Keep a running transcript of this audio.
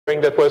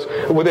that was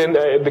within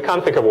the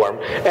config worm,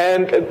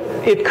 and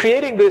it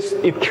created this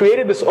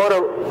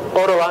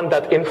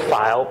autorun.inf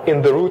file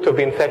in the root of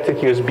the infected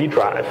USB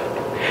drive.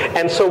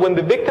 And so when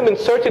the victim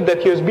inserted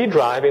that USB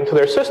drive into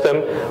their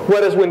system,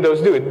 what does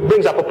Windows do? It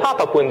brings up a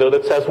pop-up window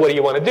that says, what do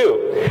you want to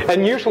do?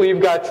 And usually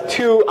you've got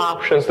two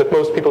options that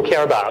most people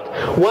care about.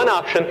 One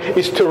option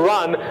is to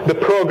run the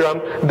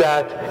program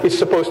that is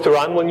supposed to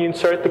run when you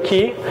insert the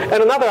key,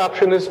 and another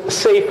option is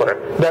safer.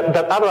 That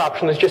other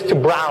option is just to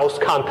browse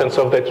contents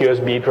of that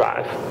USB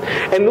drive.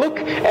 And look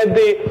at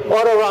the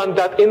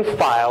autorun.inf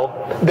file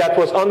that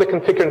was on the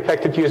configure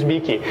infected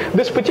USB key.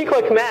 This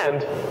particular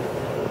command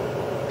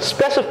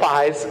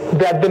specifies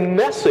that the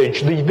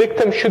message the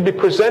victim should be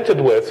presented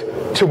with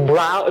to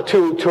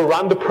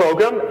run the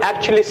program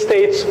actually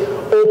states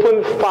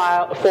open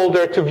file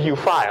folder to view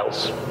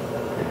files.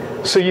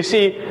 So you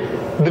see,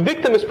 the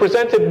victim is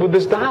presented with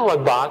this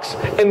dialog box,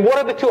 and what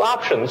are the two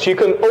options? You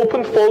can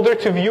open folder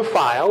to view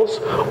files,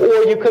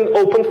 or you can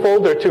open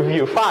folder to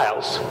view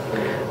files.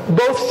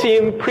 Both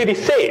seem pretty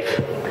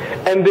safe.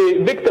 And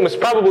the victim is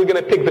probably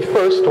going to pick the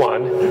first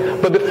one.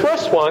 But the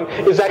first one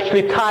is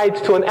actually tied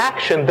to an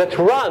action that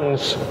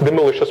runs the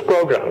malicious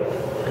program.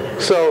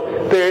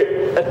 So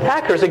the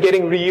attackers are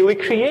getting really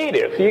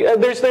creative.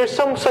 There's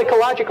some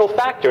psychological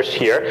factors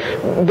here.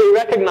 They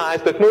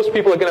recognize that most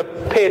people are going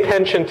to pay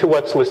attention to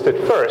what's listed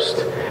first,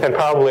 and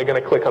probably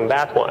going to click on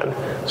that one.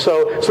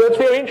 So that's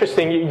very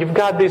interesting. You've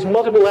got these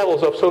multiple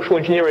levels of social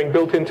engineering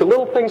built into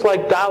little things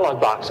like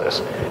dialog boxes,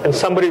 and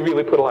somebody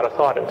really put a lot of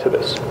thought into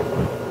this.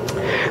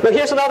 Now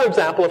here's another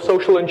example of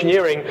social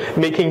engineering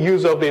making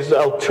use of these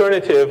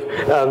alternative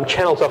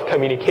channels of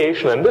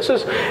communication. And this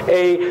is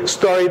a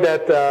story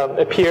that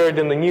appeared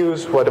in the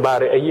news,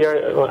 about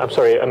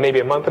maybe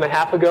a month and a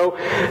half ago.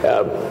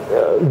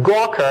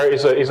 Gawker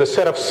is a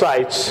set of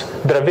sites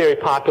that are very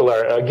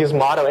popular.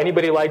 Gizmodo,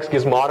 anybody likes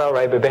Gizmodo,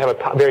 right? They have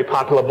a very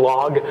popular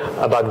blog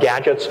about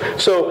gadgets.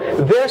 So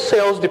their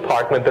sales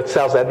department that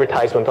sells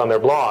advertisement on their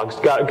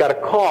blogs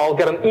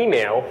got an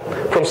email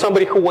from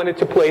somebody who wanted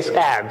to place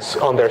ads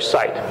on their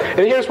site. And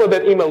here's what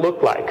that email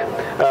looked like.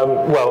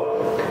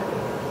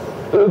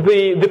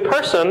 The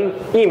person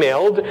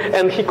emailed,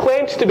 and he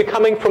claimed to be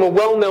coming from a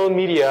well-known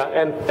media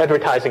and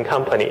advertising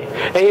company.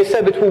 And he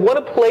said that we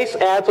want to place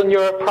ads on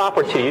your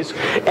properties,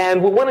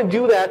 and we want to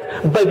do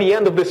that by the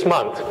end of this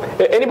month.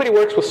 Anybody who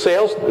works with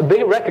sales,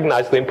 they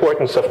recognize the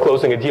importance of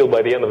closing a deal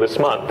by the end of this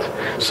month.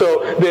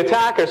 So the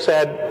attacker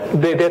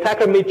said, the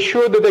attacker made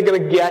sure that they're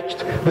going to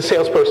get the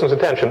salesperson's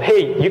attention.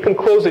 Hey, you can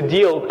close a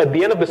deal at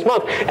the end of this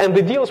month, and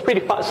the deal is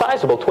pretty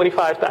sizable,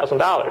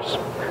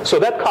 $25,000. So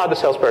that caught the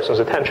salesperson's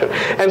attention.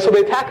 And so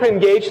the attacker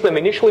engaged them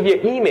initially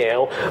via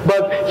email,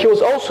 but he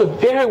was also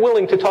very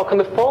willing to talk on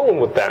the phone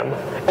with them.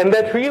 And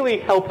that really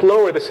helped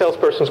lower the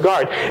salesperson's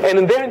guard. And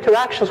in their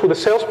interactions with the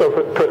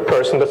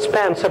salesperson that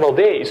spanned several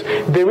days,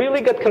 they really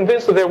got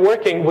convinced that they're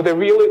working with a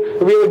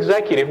real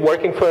executive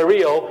working for a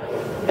real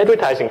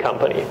advertising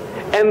company.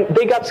 And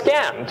they got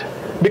scammed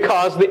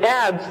because the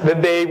ads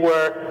that they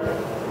were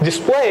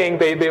displaying,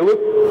 they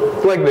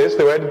looked like this.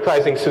 They were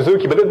advertising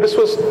Suzuki, but this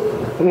was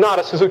not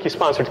a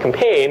Suzuki-sponsored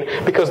campaign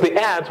because the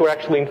ads were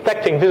actually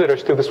infecting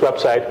visitors to this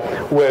website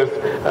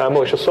with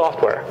malicious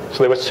software.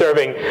 So they were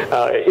serving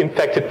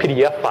infected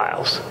PDF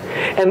files.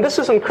 And this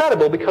is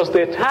incredible because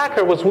the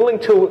attacker was willing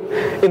to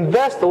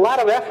invest a lot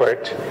of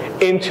effort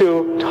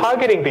into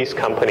targeting these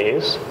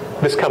companies,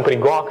 this company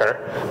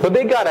Gawker, but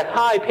they got a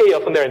high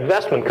payoff on their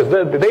investment because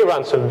they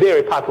run some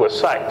very popular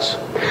sites.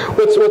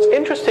 What's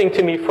interesting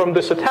to me from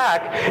this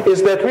attack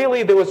is that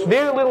really there was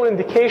very little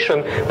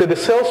indication that the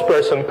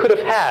salesperson could have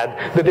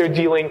had that they're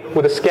dealing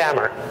with a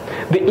scammer.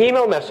 The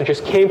email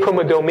messages came from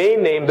a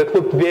domain name that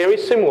looked very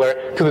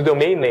similar to the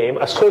domain name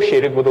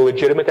associated with a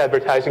legitimate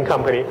advertising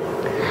company.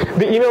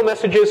 The email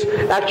messages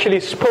actually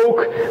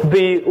spoke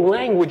the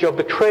language of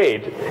the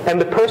trade, and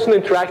the person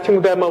interacting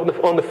with them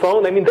on the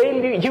phone, I mean,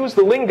 they use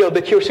the lingo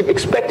that you're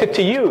expected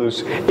to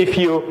use if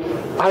you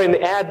are in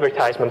the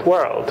advertisement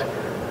world.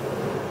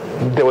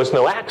 There was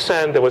no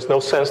accent, there was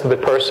no sense that the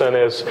person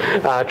is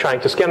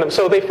trying to scam them,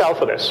 so they fell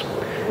for this.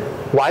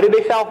 Why did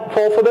they fall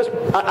for this?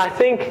 I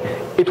think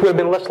it would have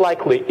been less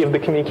likely if the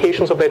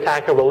communications of the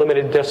attacker were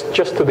limited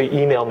just to the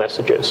email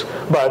messages.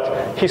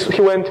 But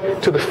he went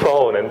to the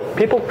phone, and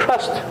people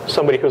trust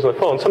somebody who's on the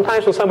phone.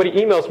 Sometimes when somebody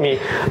emails me,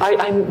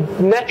 I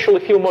naturally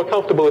feel more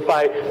comfortable if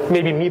I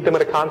maybe meet them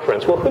at a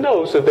conference. Well, who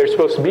knows if they're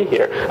supposed to be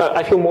here?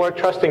 I feel more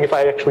trusting if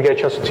I actually get a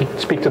chance to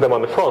speak to them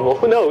on the phone. Well,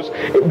 who knows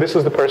if this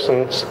is the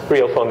person's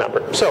real phone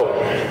number. So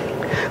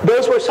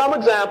those were some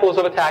examples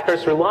of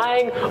attackers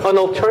relying on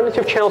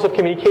alternative channels of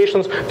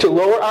communications to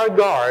lower our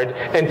guard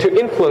and to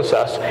influence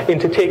us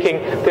into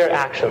taking their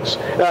actions.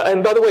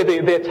 And by the way,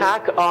 the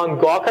attack on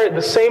Gawker,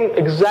 the same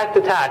exact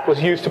attack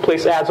was used to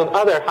place ads on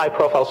other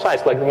high-profile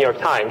sites like the New York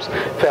Times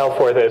fell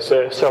for this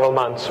several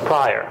months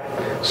prior.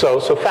 So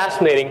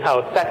fascinating how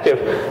effective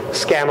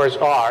scammers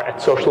are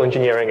at social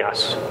engineering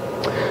us.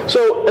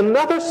 So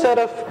another set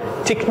of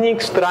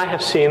techniques that I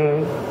have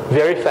seen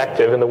very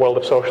effective in the world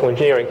of social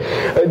engineering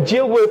deal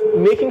deal with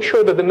making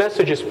sure that the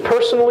message is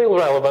personally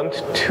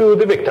relevant to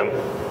the victim.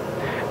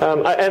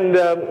 I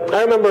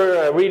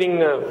remember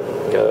reading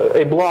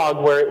a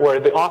blog where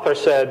the author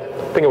said,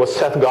 I think it was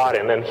Seth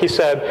Godin, and he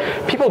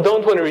said, people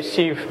don't want to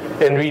receive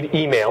and read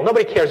email.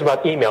 Nobody cares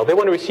about email. They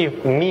want to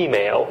receive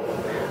me-mail.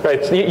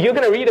 Right? So you're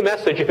going to read a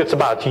message if it's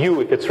about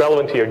you, if it's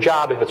relevant to your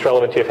job, if it's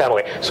relevant to your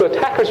family. So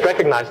attackers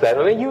recognize that,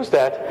 and they use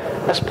that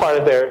as part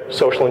of their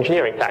social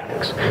engineering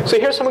tactics. So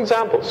here's some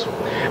examples.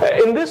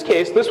 In this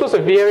case, this was a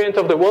variant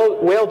of the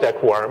whale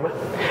deck worm,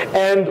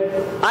 and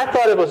I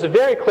thought it was a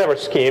very clever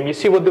scheme. You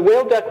see, what the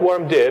whale deck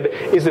worm did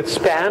is it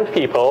spammed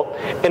people,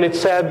 and it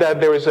said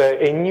that there was a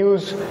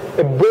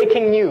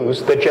breaking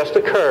news that just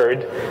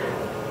occurred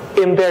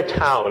in their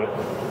town.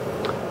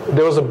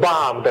 There was a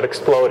bomb that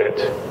exploded.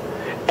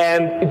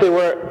 And they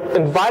were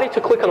invited to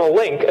click on a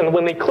link, and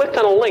when they clicked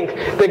on a link,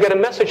 they got a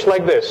message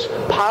like this: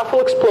 powerful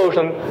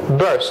explosion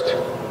burst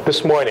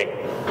this morning.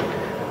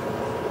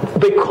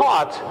 They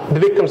caught the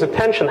victim's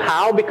attention.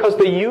 How? Because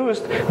they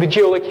used the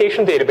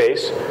geolocation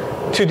database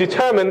to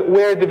determine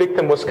where the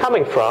victim was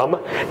coming from,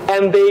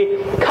 and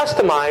they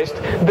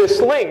customized this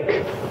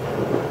link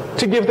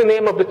to give the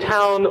name of the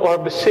town or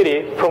of the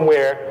city from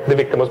where the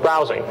victim was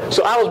browsing.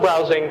 So I was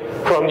browsing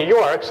from New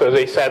York, so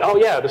they said, oh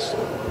yeah, this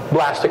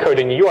blast occurred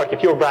in New York.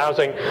 If you were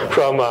browsing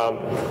from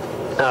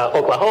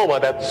Oklahoma,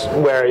 that's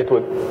where it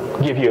would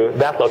give you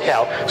that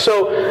locale.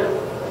 So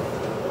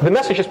the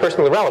message is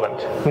personally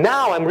relevant.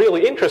 Now I'm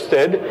really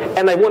interested,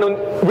 and I want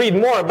to read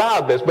more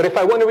about this. But if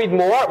I want to read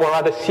more, or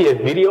rather see a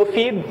video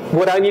feed,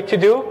 what I need to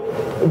do?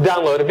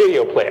 Download a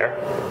video player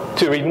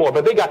to read more.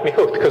 But they got me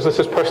hooked because this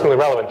is personally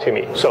relevant to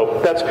me. So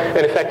that's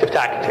an effective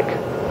tactic.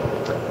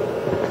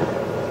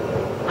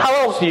 How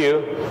else do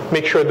you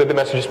make sure that the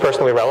message is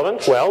personally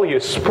relevant? Well, you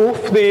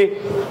spoof the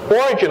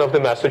origin of the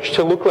message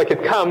to look like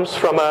it comes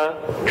from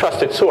a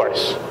trusted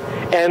source.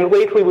 And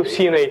lately we've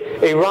seen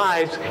a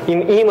rise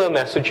in email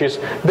messages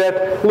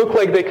that look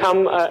like they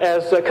come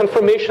as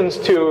confirmations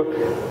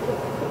to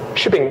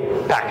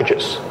shipping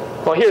packages.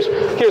 Well,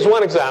 here's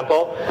one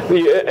example.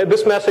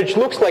 This message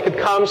looks like it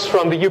comes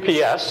from the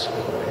UPS.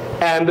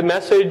 And the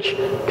message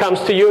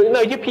comes to you,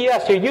 no,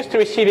 UPS, you're used to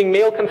receiving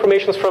mail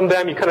confirmations from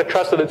them. You kind of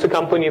trust that it's a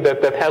company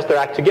that has their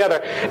act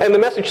together. And the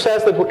message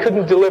says that we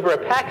couldn't deliver a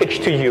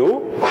package to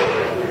you.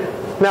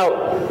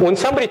 Now, when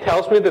somebody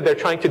tells me that they're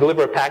trying to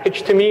deliver a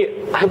package to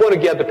me, I want to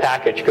get the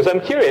package because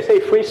I'm curious. Hey,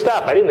 free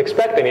stuff. I didn't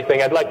expect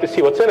anything. I'd like to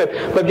see what's in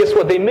it. But guess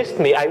what? They missed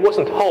me. I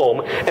wasn't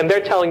home. And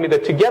they're telling me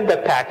that to get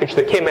that package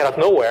that came out of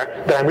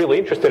nowhere that I'm really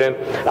interested in,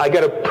 I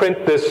got to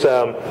print this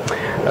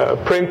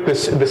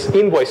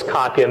invoice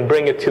copy and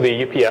bring it to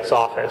the UPS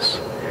office.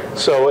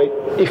 So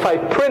if I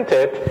print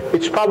it,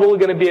 it's probably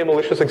going to be a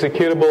malicious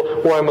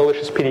executable or a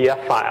malicious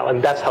PDF file,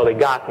 and that's how they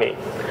got me.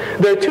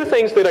 There are two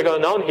things that are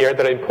going on here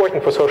that are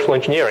important for social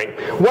engineering.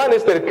 One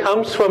is that it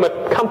comes from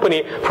a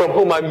company from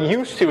whom I'm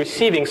used to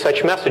receiving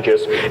such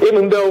messages,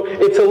 even though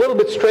it's a little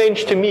bit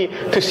strange to me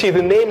to see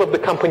the name of the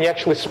company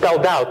actually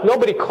spelled out.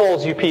 Nobody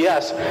calls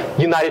UPS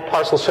United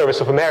Parcel Service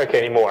of America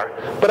anymore.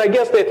 But I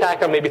guess the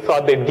attacker maybe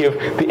thought they'd give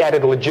the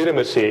added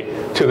legitimacy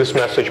to this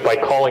message by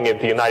calling it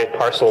the United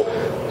Parcel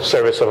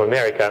Service of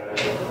America.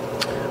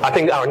 I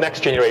think our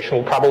next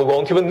generation probably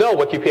won't even know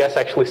what UPS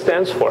actually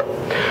stands for.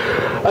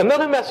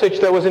 Another message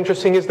that was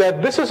interesting is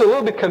that this is a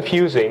little bit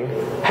confusing.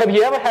 Have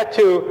you ever had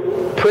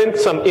to print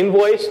some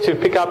invoice to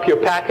pick up your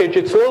package?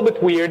 It's a little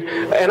bit weird,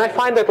 and I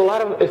find that a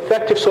lot of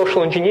effective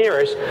social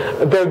engineers,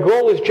 their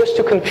goal is just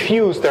to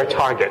confuse their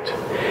target.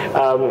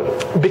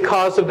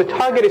 Because if the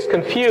target is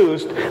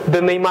confused,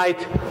 then they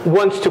might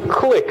want to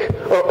click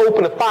or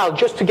open a file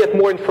just to get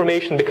more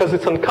information because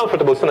it's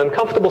uncomfortable. It's an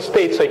uncomfortable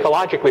state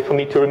psychologically for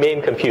me to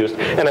remain confused,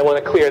 and I want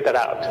to clear that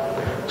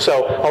out.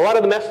 So a lot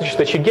of the messages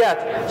that you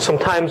get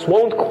sometimes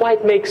won't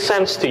quite make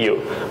sense to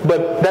you,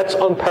 but that's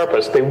on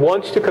purpose. They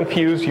want to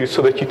confuse you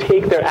so that you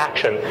take their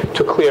action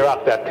to clear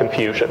up that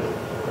confusion.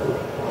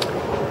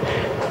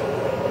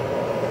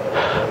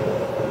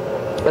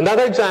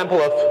 Another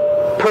example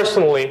of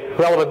personally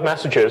relevant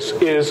messages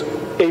is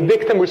a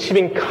victim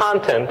receiving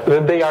content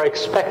that they are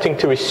expecting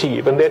to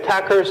receive. And the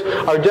attackers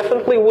are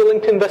definitely willing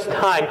to invest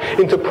time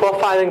into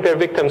profiling their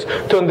victims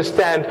to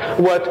understand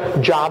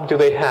what job do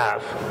they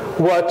have,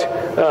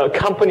 what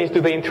companies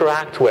do they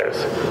interact with.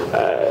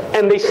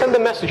 And they send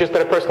them messages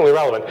that are personally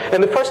relevant.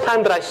 And the first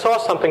time that I saw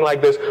something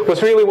like this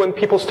was really when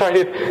people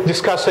started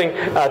discussing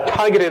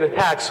targeted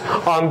attacks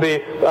on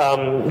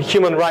the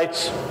human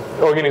rights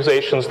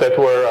organizations that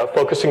were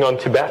focusing on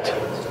Tibet.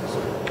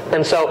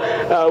 And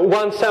so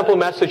one sample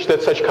message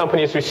that such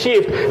companies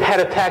received had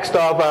a text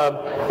of,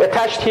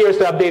 attached here is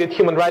the updated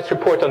human rights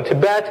report on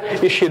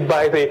Tibet issued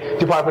by the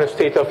Department of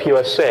State of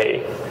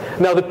USA.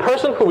 Now the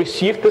person who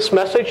received this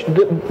message,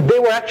 they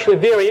were actually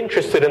very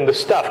interested in this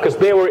stuff because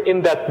they were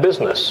in that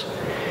business.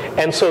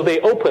 And so they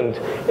opened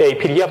a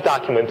PDF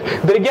document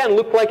that again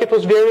looked like it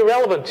was very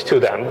relevant to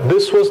them.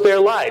 This was their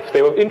life.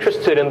 They were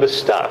interested in this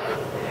stuff.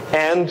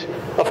 And,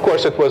 of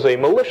course, it was a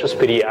malicious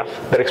PDF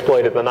that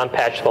exploited an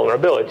unpatched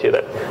vulnerability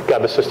that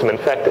got the system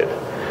infected.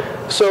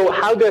 So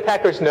how do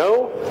attackers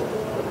know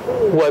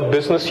what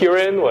business you're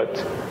in,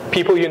 what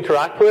people you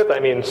interact with. I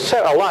mean,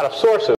 a lot of sources.